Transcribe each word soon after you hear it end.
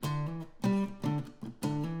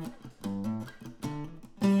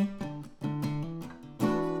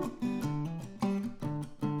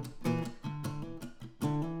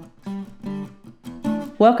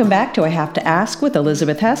Welcome back to I Have to Ask with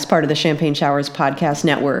Elizabeth Hess, part of the Champaign Showers Podcast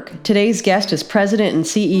Network. Today's guest is President and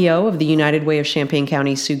CEO of the United Way of Champaign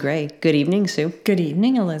County, Sue Gray. Good evening, Sue. Good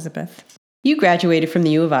evening, Elizabeth. You graduated from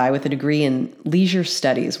the U of I with a degree in leisure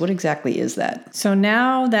studies. What exactly is that? So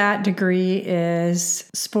now that degree is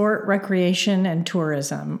sport, recreation, and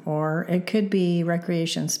tourism, or it could be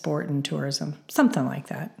recreation, sport, and tourism, something like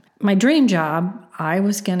that. My dream job, I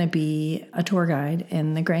was going to be a tour guide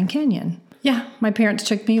in the Grand Canyon. Yeah, my parents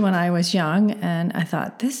took me when I was young, and I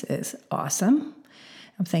thought, this is awesome.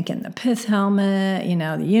 I'm thinking the pith helmet,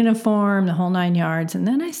 the uniform, the whole 9 yards. And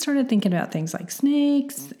then I started thinking about things like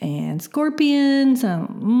snakes and scorpions.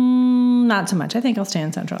 Not so much. I think I'll stay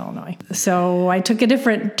in Central Illinois. So I took a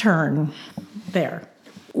different turn there.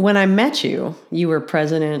 When I met you, you were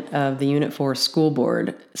president of the Unit 4 School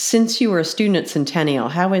Board. Since you were a student at Centennial,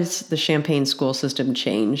 how has the Champaign school system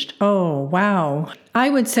changed? Oh, wow. I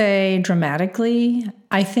would say dramatically.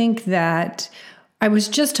 I think that I was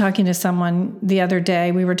just talking to someone the other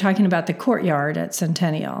day. We were talking about the courtyard at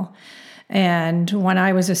Centennial. And when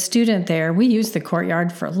I was a student there, we used the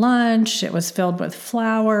courtyard for lunch. It was filled with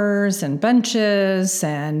flowers and benches.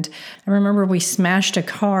 And I remember we smashed a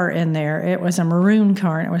car in there. It was a maroon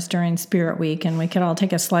car, and it was during Spirit Week, and we could all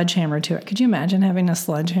take a sledgehammer to it. Could you imagine having a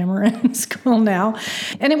sledgehammer in school now?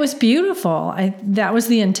 And it was beautiful. That was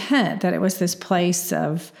the intent, that it was this place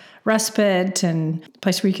of respite and a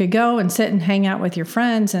place where you could go and sit and hang out with your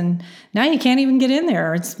friends. And now you can't even get in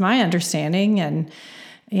there. It's my understanding. And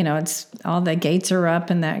it's all the gates are up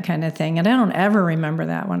and that kind of thing. And I don't ever remember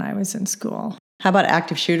that when I was in school. How about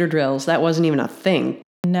active shooter drills? That wasn't even a thing.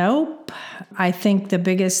 Nope. I think the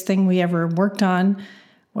biggest thing we ever worked on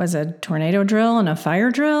was a tornado drill and a fire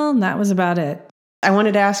drill, and that was about it. I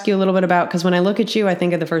wanted to ask you a little bit about, because when I look at you, I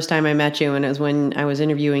think of the first time I met you, and it was when I was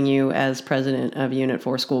interviewing you as president of Unit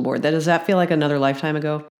 4 School Board. Does that feel like another lifetime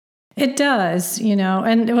ago? It does,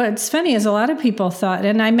 and what's funny is a lot of people thought,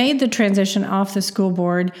 and I made the transition off the school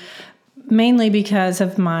board mainly because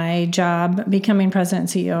of my job becoming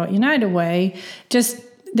president and CEO at United Way. Just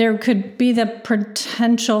there could be the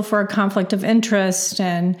potential for a conflict of interest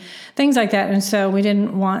and things like that. And so we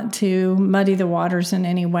didn't want to muddy the waters in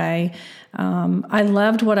any way. I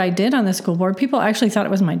loved what I did on the school board. People actually thought it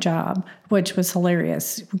was my job, which was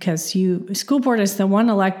hilarious because school board is the one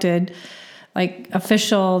elected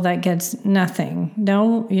official that gets nothing.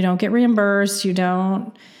 No, you don't get reimbursed.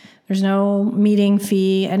 There's no meeting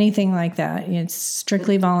fee, anything like that. It's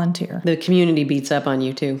strictly volunteer. The community beats up on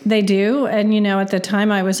you too. They do. And, at the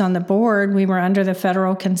time I was on the board, we were under the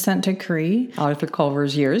federal consent decree. Arthur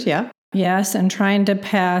Culver's years, yeah. Yes, and trying to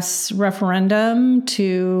pass referendum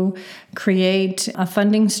to create a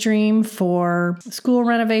funding stream for school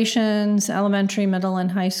renovations, elementary, middle,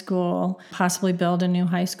 and high school, possibly build a new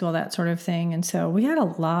high school, that sort of thing. And so we had a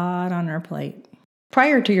lot on our plate.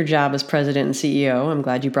 Prior to your job as president and CEO, I'm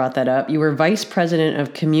glad you brought that up, you were vice president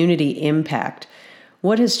of community impact.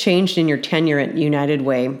 What has changed in your tenure at United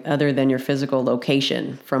Way other than your physical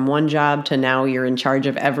location? From one job to now you're in charge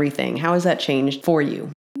of everything. How has that changed for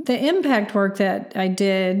you? The impact work that I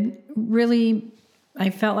did really, I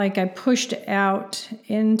felt like I pushed out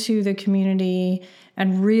into the community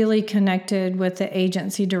and really connected with the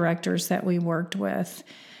agency directors that we worked with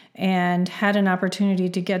and had an opportunity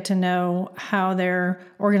to get to know how their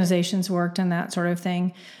organizations worked and that sort of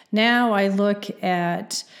thing. Now I look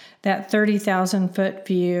at that 30,000-foot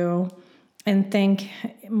view and think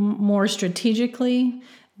more strategically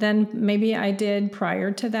than maybe I did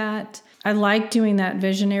prior to that. I like doing that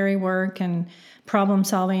visionary work and problem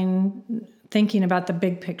solving, thinking about the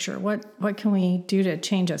big picture. What can we do to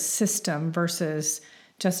change a system versus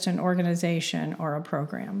just an organization or a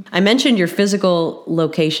program? I mentioned your physical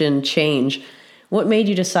location change. What made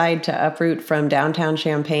you decide to uproot from downtown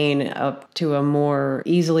Champaign up to a more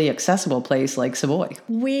easily accessible place like Savoy?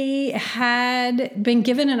 We had been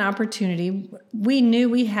given an opportunity. We knew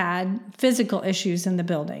we had physical issues in the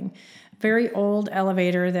building. Very old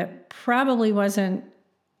elevator that probably wasn't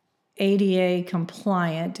ADA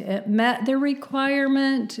compliant. It met the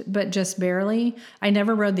requirement, but just barely. I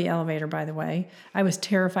never rode the elevator, by the way. I was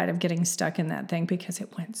terrified of getting stuck in that thing because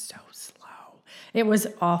it went so slow. It was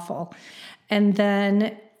awful. And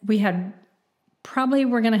then we're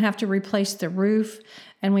going to have to replace the roof.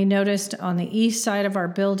 And we noticed on the east side of our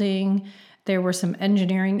building, there were some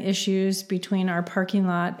engineering issues between our parking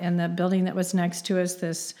lot and the building that was next to us.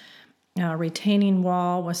 This retaining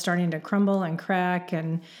wall was starting to crumble and crack,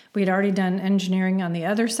 and we'd already done engineering on the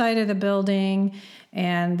other side of the building,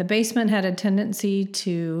 and the basement had a tendency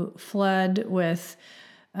to flood with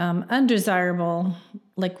undesirable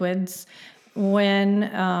liquids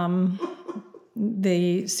when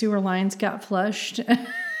the sewer lines got flushed.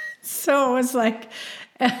 So it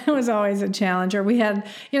was always a challenge. Or we had,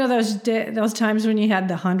 those times when you had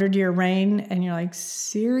the 100-year rain and you're like,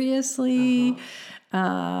 seriously?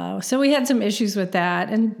 So we had some issues with that.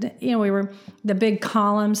 And, the big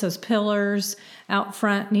columns, those pillars out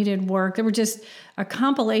front needed work. They were just a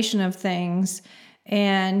compilation of things.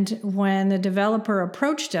 And when the developer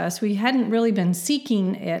approached us, we hadn't really been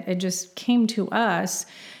seeking it. It just came to us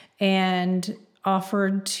and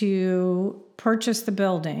offered to purchase the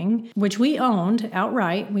building, which we owned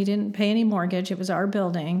outright. We didn't pay any mortgage. It was our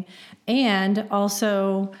building. And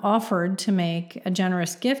also offered to make a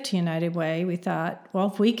generous gift to United Way. We thought,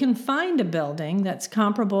 well, if we can find a building that's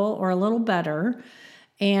comparable or a little better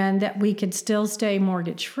and that we could still stay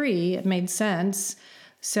mortgage-free, it made sense.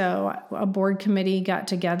 So a board committee got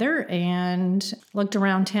together and looked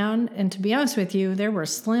around town. And to be honest with you, there were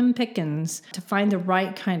slim pickings to find the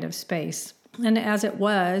right kind of space. And as it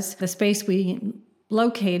was, the space we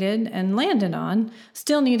located and landed on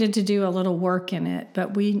still needed to do a little work in it.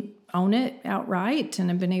 But we own it outright and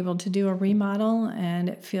have been able to do a remodel, and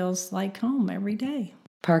it feels like home every day.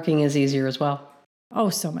 Parking is easier as well. Oh,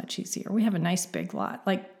 so much easier. We have a nice big lot,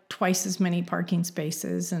 like twice as many parking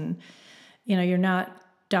spaces. And, you're not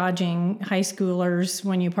dodging high schoolers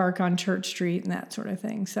when you park on Church Street and that sort of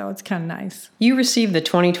thing. So it's kind of nice. You received the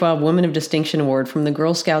 2012 Women of Distinction Award from the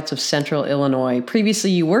Girl Scouts of Central Illinois. Previously,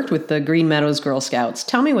 you worked with the Green Meadows Girl Scouts.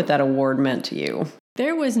 Tell me what that award meant to you.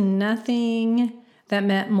 There was nothing that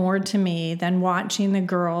meant more to me than watching the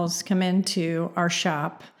girls come into our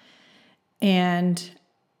shop and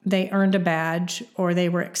they earned a badge or they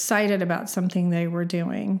were excited about something they were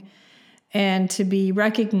doing. And to be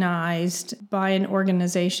recognized by an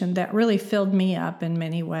organization that really filled me up in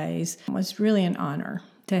many ways was really an honor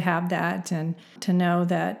to have that, and to know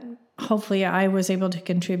that hopefully I was able to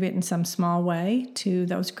contribute in some small way to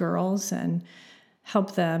those girls and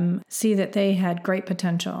help them see that they had great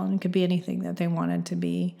potential and could be anything that they wanted to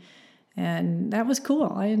be. And that was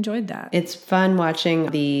cool. I enjoyed that. It's fun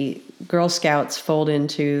watching the Girl Scouts fold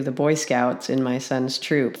into the Boy Scouts in my son's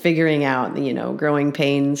troop, figuring out, growing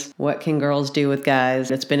pains. What can girls do with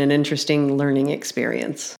guys? It's been an interesting learning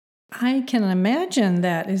experience. I can imagine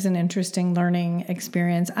that is an interesting learning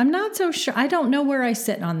experience. I'm not so sure. I don't know where I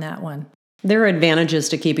sit on that one. There are advantages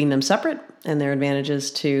to keeping them separate, and there are advantages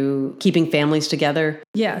to keeping families together.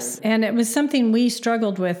 Yes, and it was something we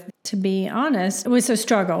struggled with, to be honest. It was a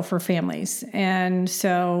struggle for families. And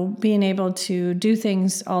so being able to do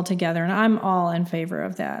things all together, and I'm all in favor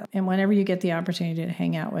of that. And whenever you get the opportunity to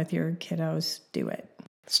hang out with your kiddos, do it.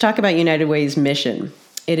 Let's talk about United Way's mission.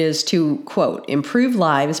 It is to, quote, improve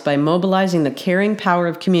lives by mobilizing the caring power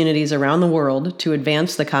of communities around the world to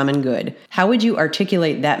advance the common good. How would you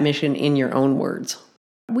articulate that mission in your own words?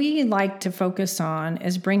 We like to focus on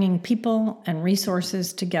is bringing people and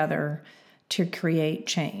resources together to create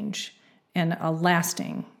change, and a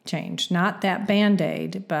lasting change, not that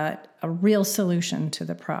Band-Aid, but a real solution to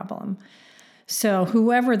the problem. So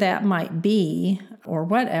whoever that might be, or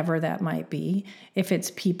whatever that might be, if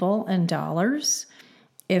it's people and dollars,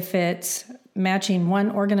 if it's matching one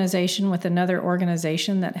organization with another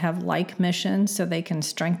organization that have like missions so they can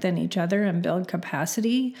strengthen each other and build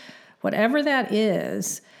capacity, whatever that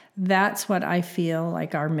is, that's what I feel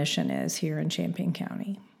like our mission is here in Champaign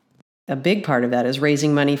County. A big part of that is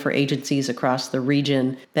raising money for agencies across the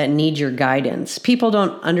region that need your guidance. People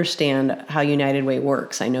don't understand how United Way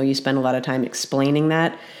works. I know you spend a lot of time explaining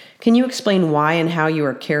that. Can you explain why and how you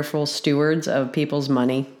are careful stewards of people's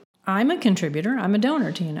money? I'm a contributor. I'm a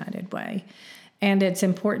donor to United Way. And it's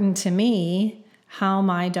important to me how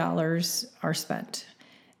my dollars are spent.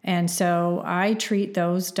 And so I treat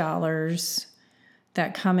those dollars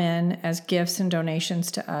that come in as gifts and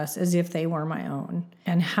donations to us as if they were my own.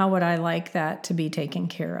 And how would I like that to be taken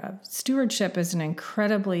care of? Stewardship is an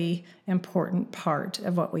incredibly important part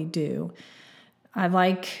of what we do. I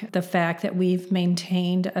like the fact that we've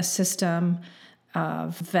maintained a system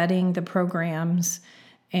of vetting the programs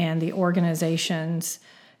and the organizations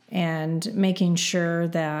and making sure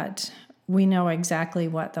that we know exactly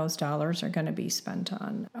what those dollars are going to be spent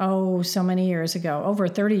on. Oh, so many years ago, over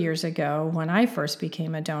 30 years ago, when I first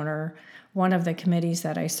became a donor, one of the committees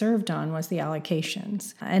that I served on was the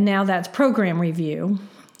allocations. And now that's program review.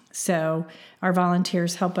 So our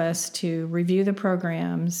volunteers help us to review the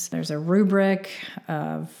programs. There's a rubric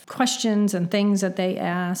of questions and things that they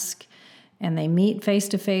ask, and they meet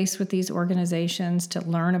face-to-face with these organizations to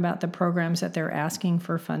learn about the programs that they're asking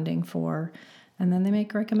for funding for. and then they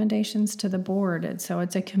make recommendations to the board. And so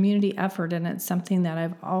it's a community effort, and it's something that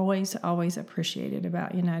I've always appreciated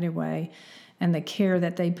about United Way and the care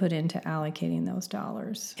that they put into allocating those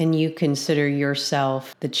dollars. And you consider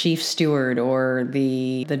yourself the chief steward or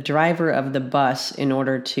the driver of the bus in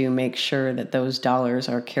order to make sure that those dollars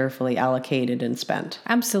are carefully allocated and spent.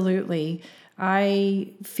 Absolutely.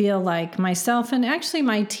 I feel like myself and actually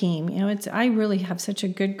my team, I really have such a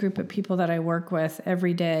good group of people that I work with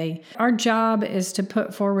every day. Our job is to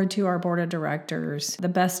put forward to our board of directors the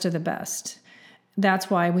best of the best.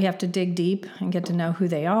 That's why we have to dig deep and get to know who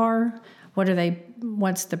they are.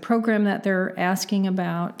 What's the program that they're asking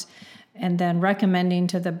about, and then recommending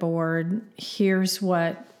to the board, here's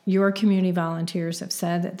what your community volunteers have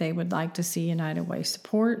said that they would like to see United Way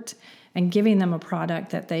support, and giving them a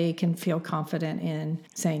product that they can feel confident in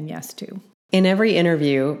saying yes to. In every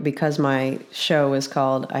interview, because my show is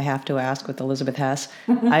called I Have to Ask with Elizabeth Hess,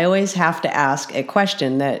 I always have to ask a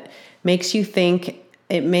question that makes you think.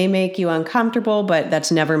 It may make you uncomfortable, but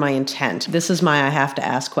that's never my intent. This is my I have to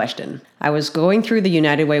ask question. I was going through the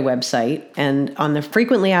United Way website, and on the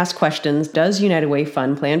frequently asked questions, does United Way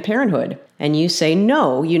fund Planned Parenthood? And you say,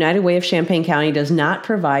 no, United Way of Champaign County does not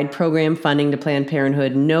provide program funding to Planned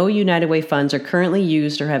Parenthood. No United Way funds are currently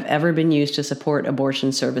used or have ever been used to support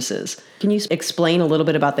abortion services. Can you explain a little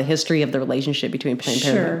bit about the history of the relationship between Planned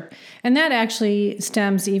Parenthood? Sure. And that actually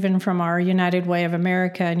stems even from our United Way of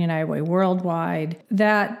America and United Way Worldwide.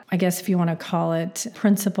 That, I guess if you want to call it,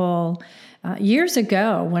 principle. Years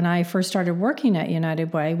ago, when I first started working at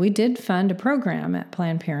United Way, we did fund a program at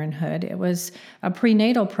Planned Parenthood. It was a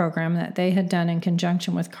prenatal program that they had done in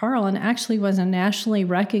conjunction with Carl, and actually was a nationally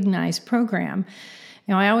recognized program.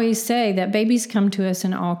 I always say that babies come to us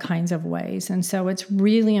in all kinds of ways, and so it's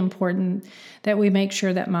really important that we make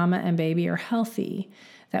sure that mama and baby are healthy,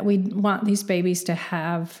 that we want these babies to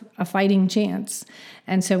have a fighting chance,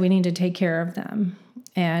 and so we need to take care of them.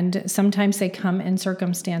 And sometimes they come in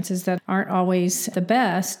circumstances that aren't always the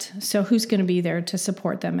best. So who's going to be there to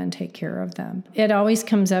support them and take care of them? It always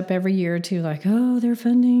comes up every year too, like, oh, they're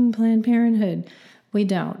funding Planned Parenthood. We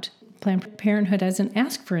don't. Planned Parenthood hasn't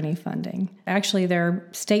asked for any funding. Actually, their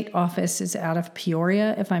state office is out of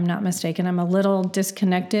Peoria, if I'm not mistaken. I'm a little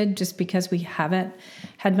disconnected just because we haven't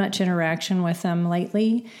had much interaction with them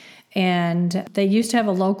lately. And they used to have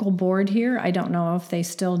a local board here. I don't know if they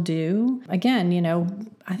still do. Again,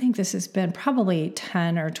 I think this has been probably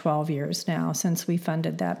 10 or 12 years now since we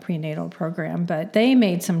funded that prenatal program. But they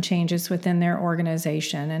made some changes within their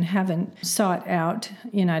organization and haven't sought out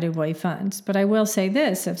United Way funds. But I will say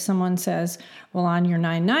this, if someone says, well, on your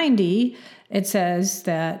 990, it says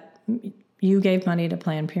that you gave money to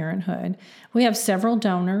Planned Parenthood. We have several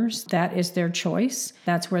donors. That is their choice.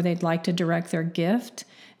 That's where they'd like to direct their gift.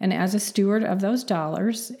 And as a steward of those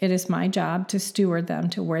dollars, it is my job to steward them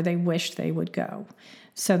to where they wish they would go.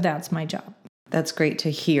 So that's my job. That's great to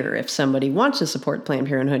hear. If somebody wants to support Planned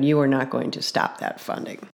Parenthood, you are not going to stop that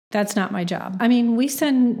funding. That's not my job. I mean, we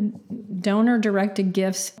send donor-directed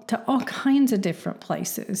gifts to all kinds of different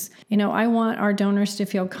places. I want our donors to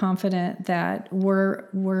feel confident that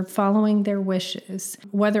we're following their wishes.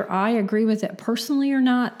 Whether I agree with it personally or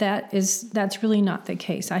not, that's really not the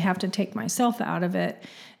case. I have to take myself out of it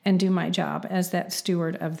and do my job as that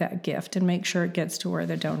steward of that gift and make sure it gets to where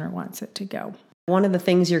the donor wants it to go. One of the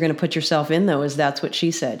things you're going to put yourself in, though, is That's What She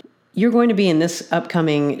Said. You're going to be in this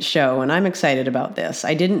upcoming show, and I'm excited about this.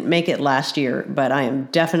 I didn't make it last year, but I am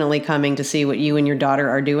definitely coming to see what you and your daughter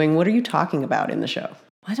are doing. What are you talking about in the show?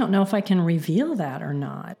 I don't know if I can reveal that or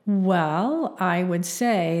not. Well, I would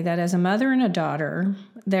say that as a mother and a daughter,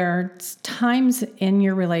 there are times in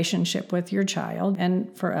your relationship with your child,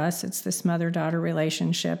 and for us, it's this mother-daughter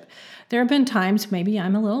relationship. There have been times maybe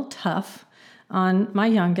I'm a little tough on my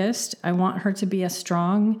youngest. I want her to be a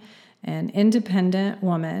strong and independent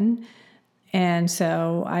woman. And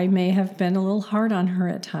so I may have been a little hard on her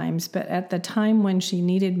at times, but at the time when she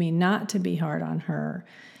needed me not to be hard on her,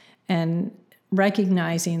 and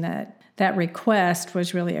recognizing that that request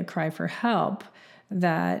was really a cry for help,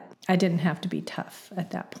 that I didn't have to be tough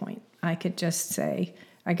at that point. I could just say,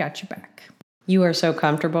 I got your back. You are so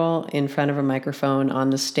comfortable in front of a microphone on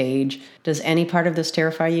the stage. Does any part of this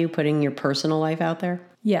terrify you, putting your personal life out there?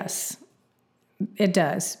 Yes, it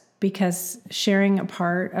does, because sharing a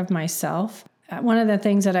part of myself, one of the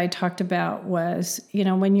things that I talked about was,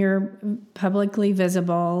 when you're publicly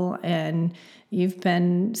visible and you've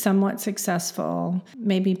been somewhat successful,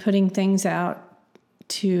 maybe putting things out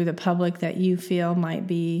to the public that you feel might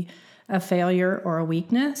be a failure or a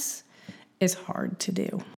weakness is hard to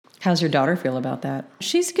do. How's your daughter feel about that?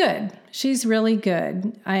 She's good. She's really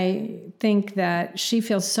good. I think that she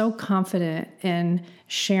feels so confident in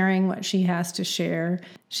sharing what she has to share.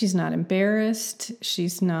 She's not embarrassed.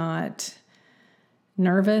 She's not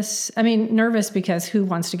nervous. I mean, nervous because who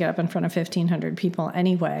wants to get up in front of 1,500 people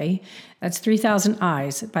anyway? That's 3,000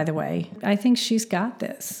 eyes, by the way. I think she's got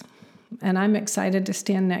this. And I'm excited to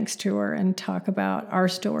stand next to her and talk about our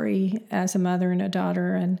story as a mother and a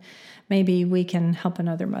daughter, and maybe we can help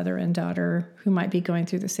another mother and daughter who might be going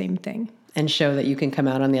through the same thing. And show that you can come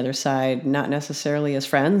out on the other side, not necessarily as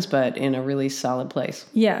friends, but in a really solid place.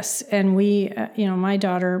 Yes. And we, my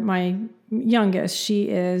daughter, my youngest,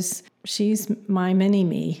 she's my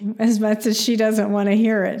mini-me. As much as she doesn't want to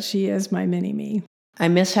hear it, she is my mini-me. I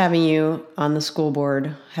miss having you on the school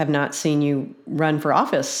board. Have not seen you run for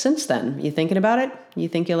office since then. You thinking about it? You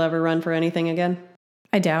think you'll ever run for anything again?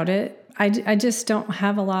 I doubt it. I just don't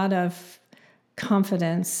have a lot of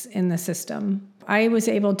confidence in the system. I was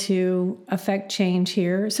able to affect change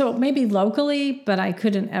here. So maybe locally, but I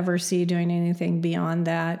couldn't ever see doing anything beyond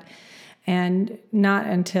that. And not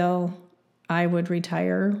until I would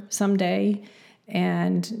retire someday.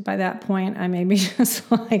 And by that point, I may be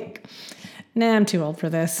just like, nah, I'm too old for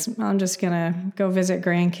this. I'm just going to go visit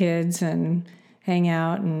grandkids and hang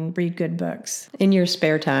out and read good books. In your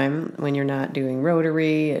spare time, when you're not doing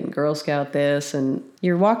Rotary and Girl Scout this, and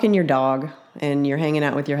you're walking your dog and you're hanging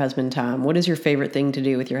out with your husband, Tom, what is your favorite thing to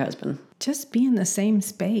do with your husband? Just be in the same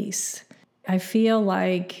space. I feel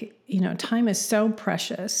like, time is so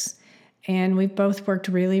precious, and we've both worked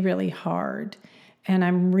really, really hard. And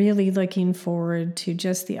I'm really looking forward to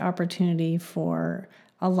just the opportunity for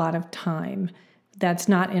a lot of time that's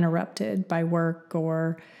not interrupted by work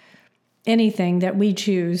or anything that we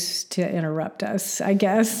choose to interrupt us, I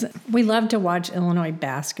guess. We love to watch Illinois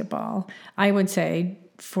basketball. I would say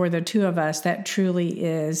for the two of us, that truly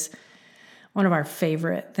is one of our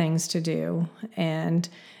favorite things to do. And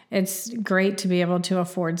it's great to be able to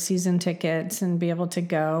afford season tickets and be able to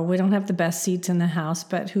go. We don't have the best seats in the house,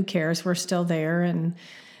 but who cares? We're still there and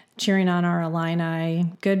cheering on our Illini.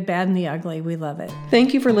 Good, bad, and the ugly. We love it.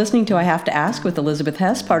 Thank you for listening to I Have to Ask with Elizabeth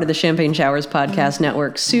Hess, part of the Champagne Showers Podcast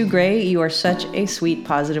Network. Sue Gray, you are such a sweet,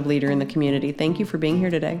 positive leader in the community. Thank you for being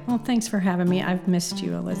here today. Well, thanks for having me. I've missed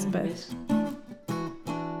you, Elizabeth.